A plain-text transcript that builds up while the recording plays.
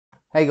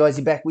Hey guys,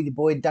 you're back with your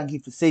boy Dunky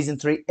for season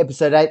 3,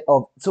 episode 8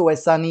 of It's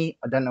Always Sunny.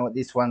 I don't know what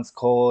this one's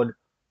called,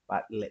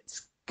 but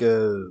let's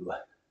go.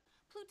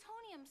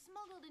 Plutonium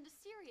smuggled into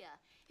Syria.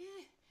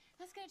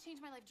 That's gonna change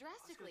my life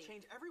drastically. It's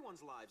gonna change everyone's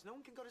lives. No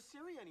one can go to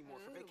Syria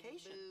anymore for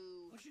vacation.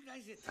 Don't you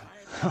guys get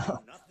tired of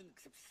doing nothing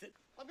except sit?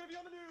 I'm gonna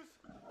be on the news.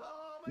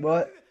 Oh my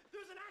What? God,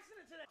 there was an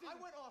accident today. I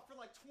went off for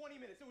like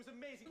 20 minutes. It was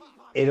amazing.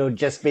 It'll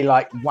just be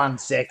like 1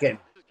 second,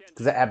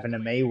 because it happened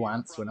to me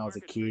once when I was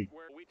a kid.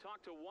 We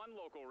talked to one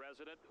local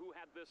resident who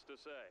had this to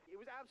say. It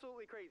was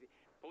absolutely crazy.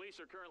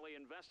 Police are currently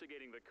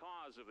investigating the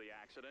cause of the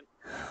accident.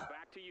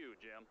 Back to you,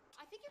 Jim.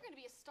 I think you're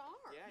gonna be a star.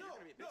 Yeah, you're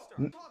gonna be a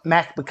big star.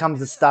 Mac becomes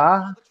a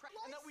star.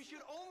 And that we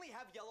should only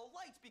have yellow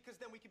lights because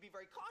then we can be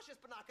very cautious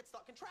but not get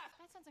stuck in traffic.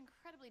 That sounds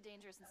incredibly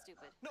dangerous and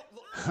stupid. No,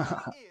 look, the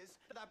thing is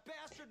that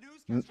bastard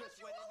newscaster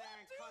just went in there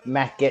and cut it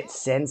Mac off. gets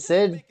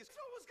censored. That's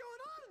what was going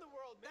on in the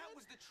world, man. That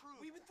was the truth.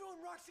 We've been throwing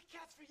rocks at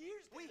cats for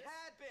years. We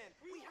had been,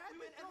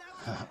 and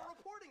that's what we're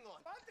reporting on.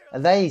 Are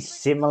they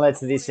similar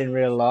to this in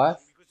real life?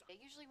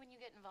 Usually when you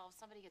get involved,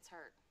 somebody gets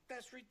hurt.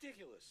 That's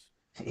ridiculous.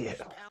 Yeah.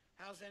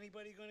 How's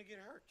anybody gonna get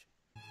hurt?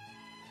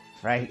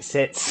 Frank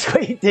sets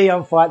Sweet D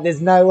on fire.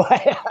 There's no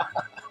way.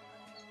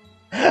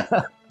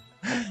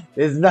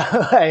 There's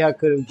no way I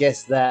could have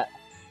guessed that.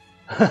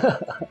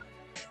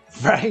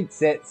 Frank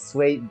sets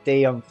Sweet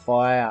D on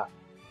fire.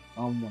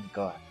 Oh my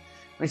god.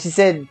 When she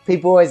said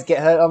people always get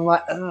hurt, I'm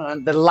like,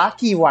 the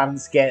lucky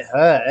ones get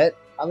hurt.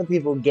 Other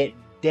people get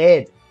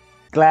dead.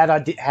 Glad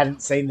I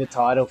hadn't seen the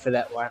title for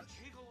that one.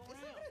 What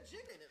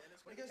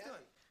are you guys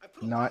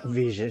doing? Night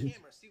vision.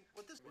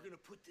 We're gonna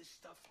put this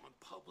stuff on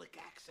public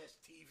access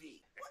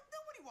TV. What?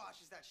 Nobody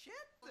watches that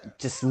shit.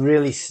 Just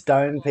really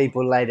stone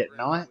people late at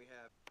night.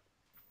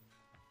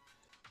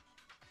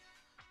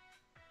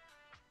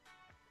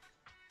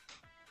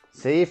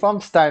 See, if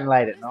I'm stoned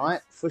late at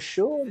night, for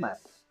sure, mate.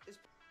 Should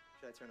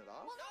I turn it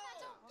off?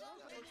 No,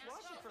 Let's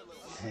watch it for a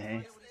little Yeah. while.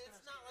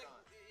 It's not like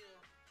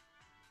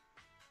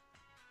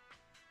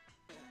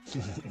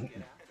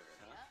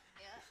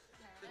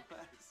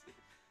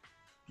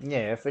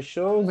Yeah, for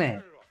sure,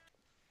 man.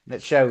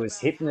 That show was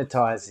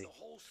hypnotizing. The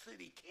whole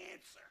city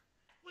cancer.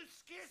 Let's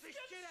scare the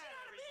shit out of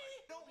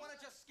everybody. We don't want to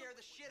just scare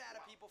the shit out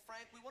of people,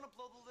 Frank. We want to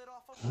blow the lid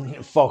off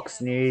of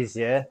Fox News,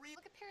 yeah.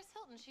 Look at Paris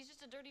Hilton. She's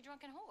just a dirty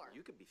drunken whore.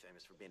 You could be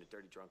famous for being a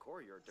dirty drunk whore.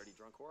 You're a dirty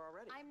drunk whore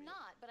already. I'm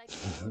not, but I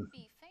could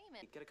be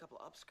famous. Get a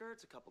couple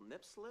upskirts, a couple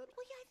nip slips.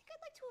 Well, yeah, I think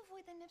I'd like to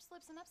avoid the nip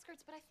slips and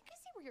upskirts, but I think I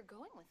see where you're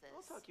going with this.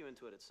 I'll talk you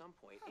into it at some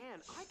point. And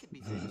I could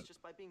be famous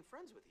just by being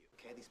friends with you.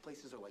 Okay, these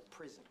places are like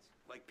prisons.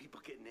 Like people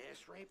getting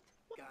ass raped?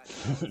 God,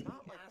 It's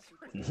not like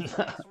prisons.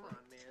 Come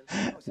on,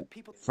 man. No, so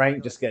people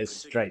Frank just goes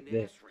straight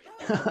there.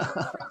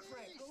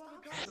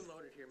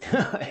 Loaded here,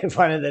 man. In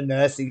front of the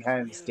nursing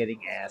homes getting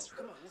ass.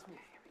 Come on, let's move.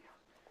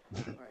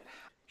 All right.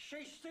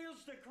 She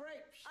steals the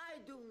grapes. I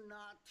do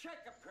not.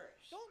 Check a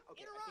purse.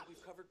 Okay, I think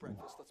we've covered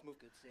breakfast. Let's move.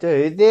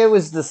 Dude, there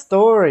was the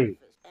story.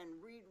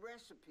 And read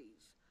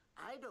recipes.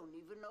 I don't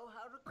even know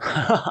how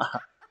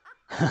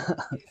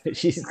to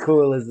She's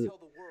cool as it. Tell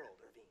the world,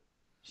 Irving.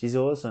 She's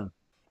awesome.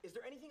 Is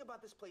there anything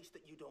about this place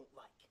that you don't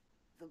like?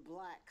 The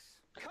blacks.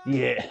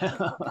 Yeah.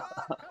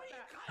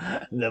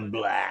 The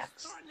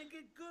blacks. Starting to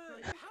get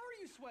good. How are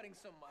you sweating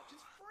so much?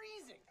 It's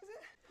freezing.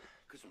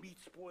 Because meat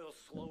spoils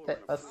slower.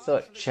 I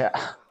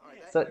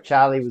thought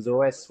Charlie was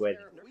always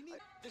sweating.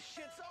 The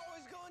shit's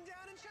always going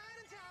down in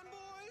Chinatown,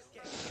 boys.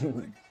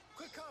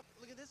 Quick cop,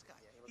 look at this guy.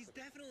 He's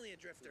definitely a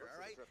drifter,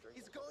 all right?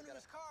 He's going to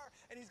his car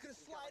and he's gonna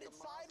slide it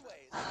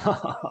sideways. You know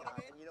what I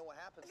mean? You know what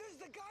happens? There's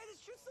the guy that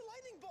shoots the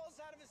lightning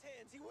bolts out of his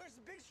hands. He wears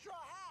a big straw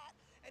hat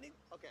and he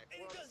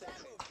does that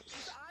move.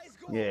 His eyes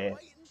go Yeah.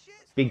 white and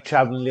shit. Big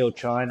Trouble in Little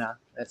China.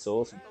 That's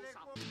awesome.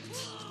 What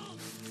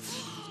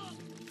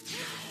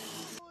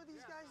are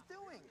these guys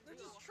doing? They're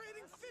just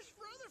trading fish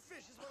for other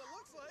fish is what it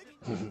looks like.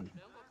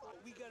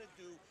 What we gotta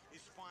do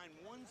is find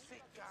one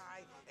sick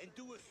guy and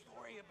do a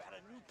story about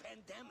a new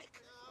pandemic.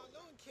 No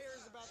one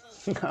cares about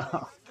those That's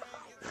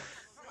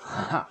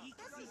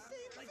the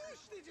same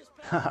fish they just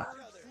passed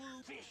each other.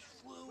 Fish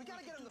flu. We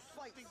gotta get them to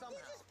fight somehow.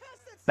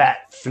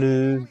 Bat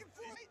flu.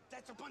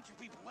 That's a bunch of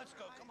people. Let's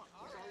go. Come on.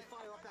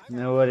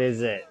 No, what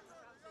is it?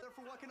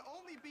 For what can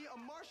only be a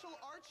martial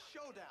arts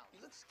showdown.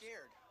 You look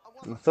scared.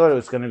 I thought it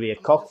was going to be a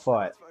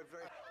cockfight.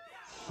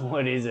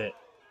 What is it?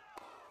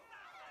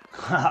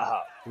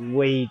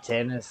 Wii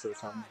tennis or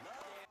something.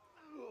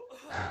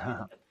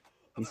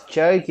 He's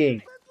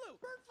choking.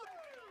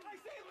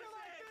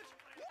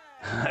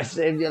 I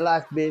saved your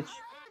life, bitch.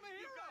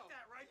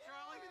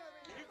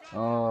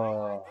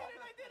 Oh.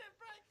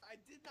 I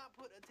did not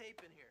put a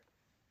tape in here.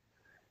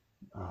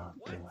 Oh,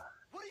 dear.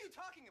 What are you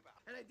talking about?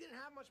 And I didn't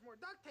have much more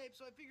duct tape,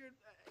 so I figured,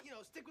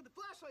 stick with the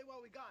flashlight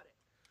while we got it.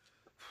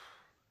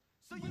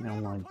 So you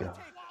Oh my never put God.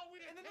 tape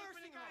in the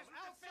nursing home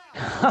outside.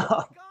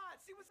 Oh my God!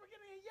 See, we're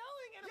gonna get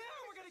yelling, and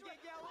we're gonna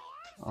get yelling.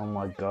 Oh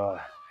my god.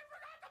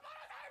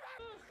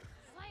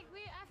 Like,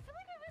 I feel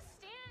like I was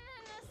standing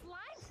in this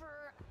line for.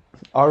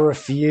 I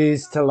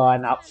refuse to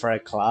line up for a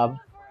club.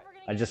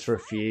 I just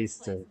refuse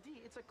to.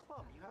 It's a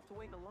club. You have to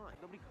wait in a line.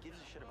 Nobody gives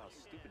a shit about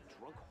stupid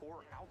drunk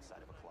or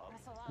outside of a club.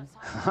 That's a lot of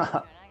talking,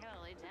 and I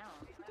gotta lay down.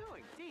 What are you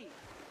doing? D.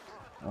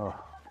 Oh.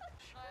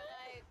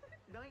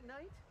 Night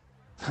night?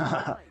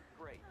 Night,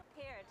 great.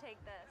 Here, take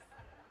this.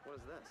 What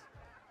is this?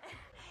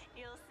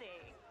 You'll see.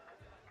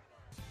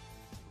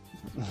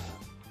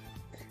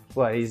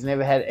 What? He's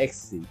never had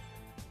ecstasy.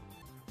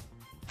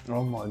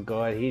 Oh my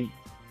god,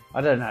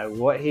 I don't know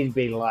what he'd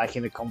be like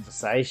in a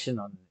conversation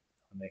on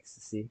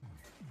ecstasy.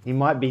 He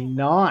might be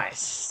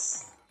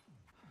nice.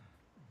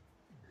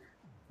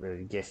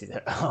 Really guess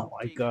it. Oh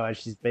my god,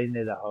 she's been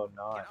there the whole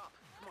night. Get up.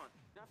 Come on.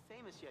 You're not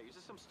famous yet. You're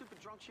just some stupid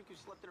drunk chick who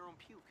slept in her own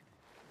puke.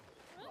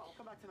 I'll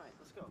come back tonight.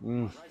 Let's go.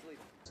 Rise leave.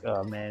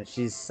 Oh man,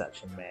 she's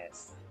such a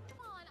mess.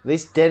 At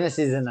least Dennis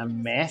isn't a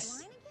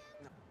mess.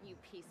 You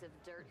piece of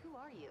dirt. Who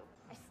are you?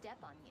 I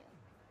step on you.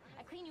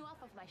 I clean you off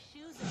with my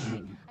shoes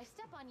and I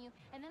step on you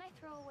and then I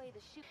throw away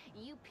the shoe.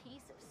 You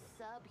piece of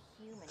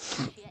subhuman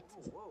shit.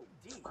 Whoa,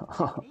 D. Take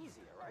it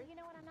easy, all right? You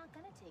know what? I'm not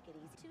gonna take it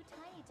easy. Too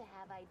tiny to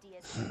have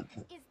ideas.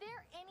 Is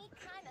there any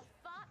kind of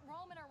thought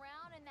roaming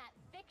around in that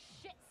thick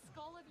shit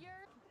skull of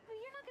yours? But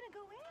you're not gonna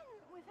go in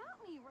without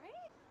me,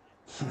 right?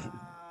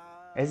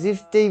 As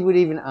if Dee would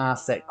even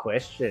ask that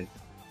question.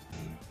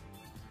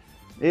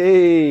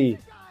 Hey!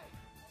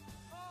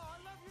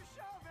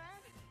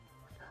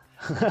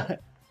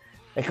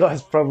 That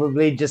guy's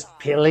probably just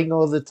pilling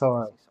all the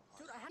time.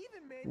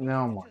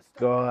 Oh my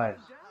god.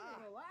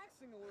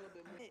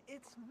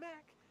 It's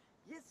Mac.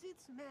 Yes,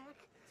 it's Mac.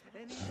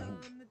 And he's on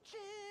the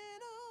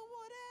channel,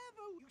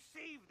 whatever. You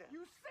saved them.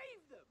 You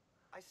saved them.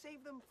 I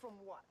saved them from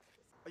what?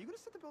 Are you gonna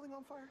set the building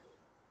on fire?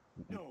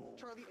 No.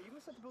 Charlie, are you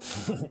gonna set the building on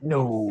fire?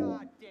 No.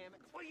 God damn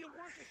it. Well, you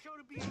want the show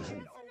to be a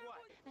hit or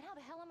what? Then how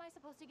the hell am I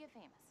supposed to get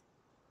famous?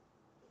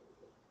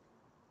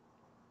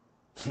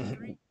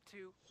 3,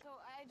 2. So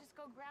I just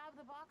go grab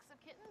the box of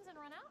kittens and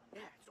run out?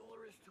 Yeah, that's all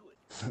there is to it.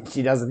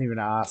 She doesn't even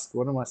ask.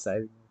 What am I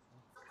saving?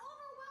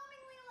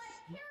 Overwhelmingly less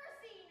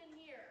kerosene in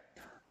here.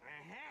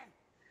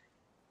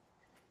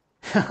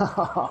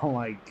 Oh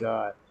my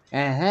god.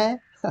 Uh-huh.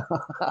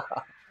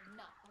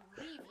 Not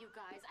believe you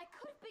guys. I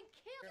could have been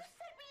killed. You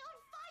set me on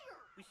fire.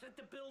 We set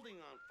the building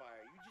on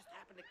fire. You just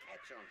happened to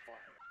catch on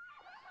fire.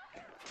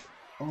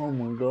 Oh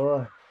my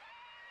god.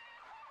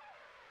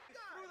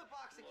 Through the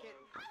box of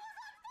kittens.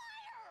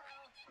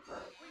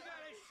 We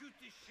gotta shoot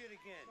this shit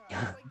again.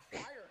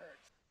 Fire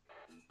hurts.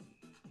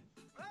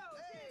 Oh,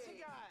 dancing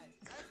guy.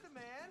 That's the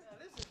man.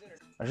 This is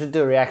interesting. I should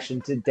do a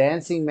reaction to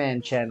Dancing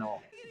Man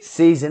channel.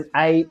 Season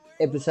 8,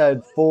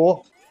 episode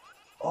 4.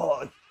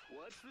 Oh,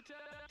 What's the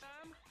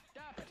time?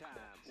 Diaper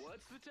time.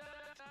 What's the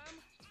time?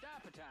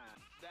 Diaper time.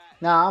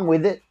 That no, I'm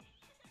with it.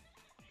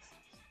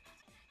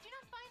 Do you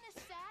not find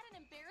this sad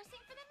and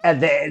embarrassing for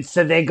them? And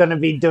so they're going to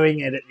be doing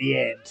it at the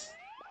end.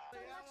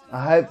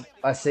 I hope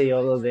I see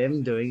all of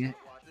them doing it.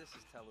 This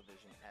is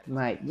television.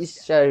 Mate,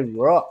 this show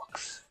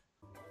rocks.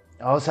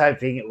 I was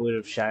hoping it would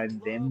have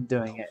shown them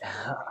doing it.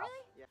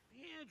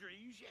 Leandra,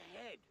 use your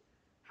head.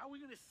 How are we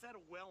gonna set a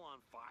well on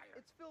fire?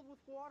 It's filled with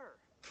water.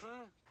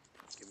 Huh?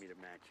 Give me the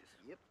matches.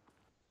 Yep.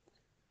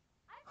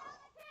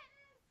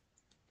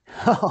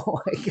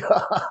 Oh my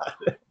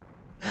god.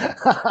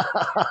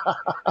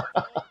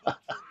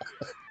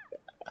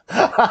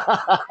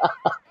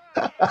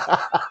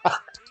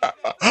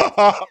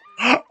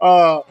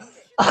 Oh.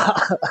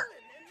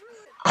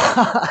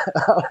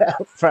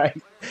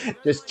 Frank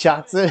just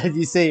chucks it and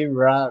you see him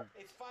run.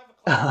 It's 5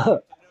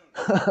 o'clock.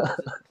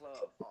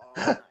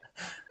 Been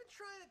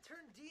trying to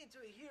turn D into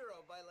a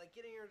hero by like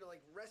getting her to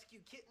like rescue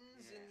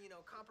kittens in, you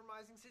know,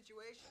 compromising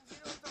situations. You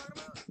know what I'm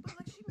talking about? But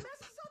like she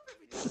messes up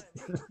every time.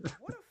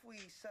 What if we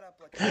set up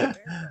like a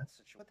conveyor belt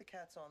situation? Put the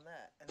cats on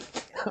that and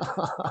then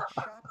a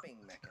chopping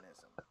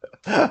mechanism.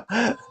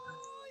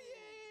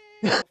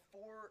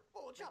 Before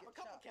we'll chop a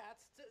couple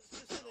cats just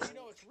so that you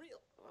know it's real.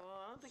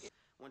 I don't think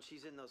when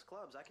she's in those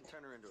clubs, I can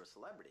turn her into a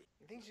celebrity.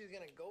 You think she's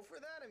gonna go for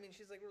that? I mean,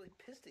 she's like really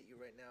pissed at you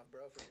right now,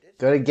 bro. For ditching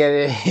Gotta get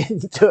it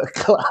into a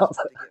club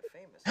to get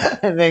famous.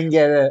 and then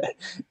get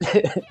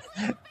it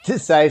to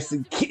save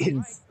some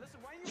kids. Listen,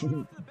 why are you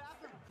running to the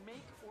bathroom?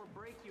 Make or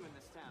break you in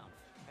this town.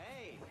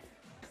 Hey.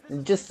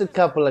 And just a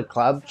couple of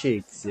club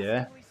chicks,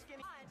 yeah.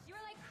 You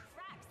were like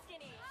crack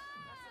skinny.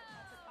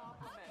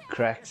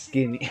 Crack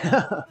skinny. Oh my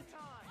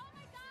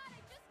god, I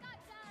just got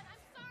done.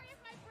 I'm sorry if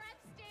my breath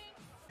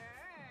stinks.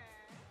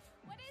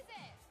 What is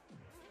it?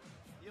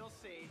 You'll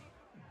see.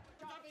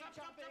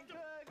 Chopping,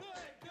 good.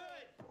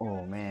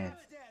 Oh man.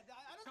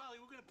 Charlie,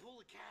 we're gonna pull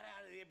the cat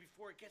out of there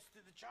before it gets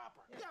to the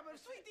chopper. Yeah, but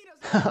if Sweet D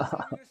doesn't have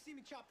time, you're gonna see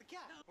me chop the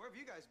cat. Where have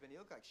you guys been?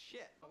 You look like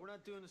shit. We're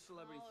not doing the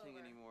celebrity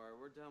thing anymore.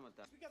 We're done with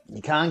that.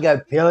 You can't go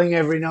pilling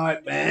every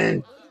night,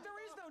 man.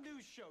 There is no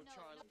news show,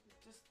 Charlie.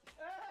 Just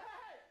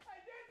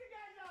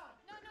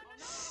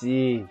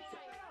See.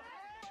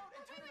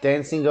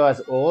 Dancing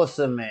Guy's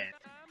awesome, man.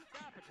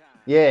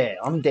 Yeah,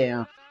 I'm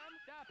down.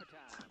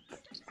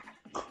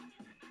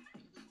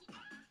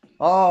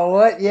 Oh,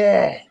 what?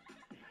 Yeah.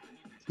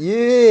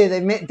 Yeah,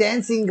 they met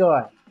Dancing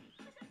Guy.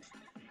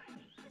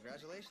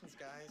 congratulations,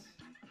 guys.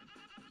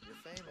 You're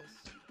famous.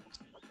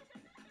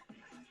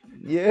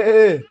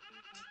 Yeah.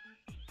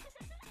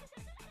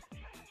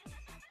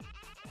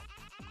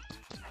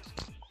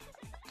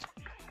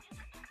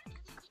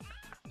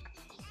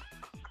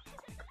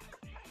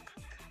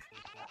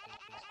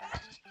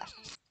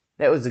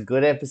 That was a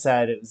good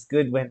episode. It was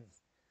good when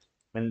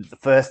the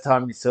first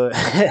time you saw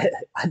it.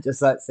 I just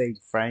like seeing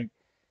Frank.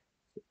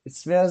 It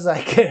smells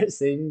like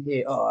kerosene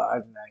here. Oh, I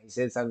don't know. He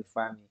said something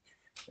funny,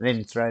 and then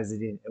he throws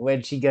it in. And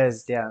when she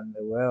goes down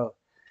the well,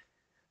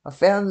 I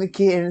found the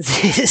kittens.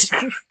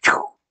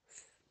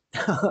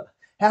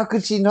 How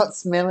could she not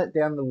smell it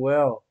down the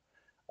well?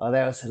 Oh,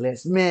 that was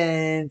hilarious.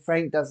 Man,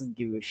 Frank doesn't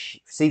give a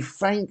shit. See,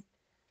 Frank,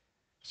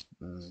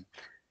 mm,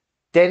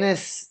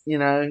 Dennis,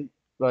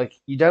 like,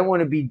 you don't want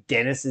to be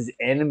Dennis's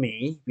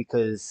enemy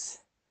because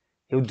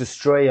he'll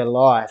destroy your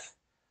life.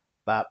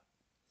 But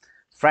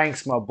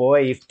Frank's my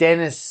boy. If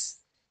Dennis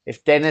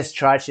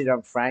tried shit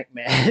on Frank,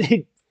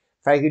 man,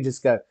 Frank would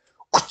just go,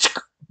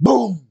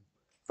 boom.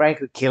 Frank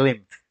would kill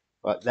him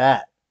like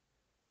that.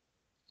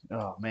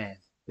 Oh man,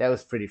 that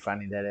was pretty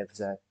funny, that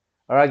episode.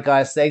 All right,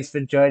 guys, thanks for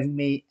joining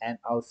me, and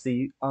I'll see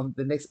you on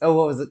the next. Oh,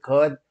 what was it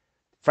called?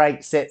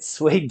 Frank set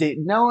Sweet D.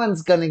 No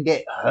one's gonna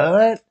get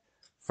hurt.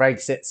 Frank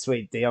set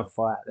Sweet D on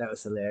fire. That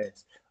was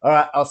hilarious. All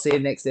right, I'll see you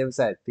next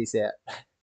episode. Peace out.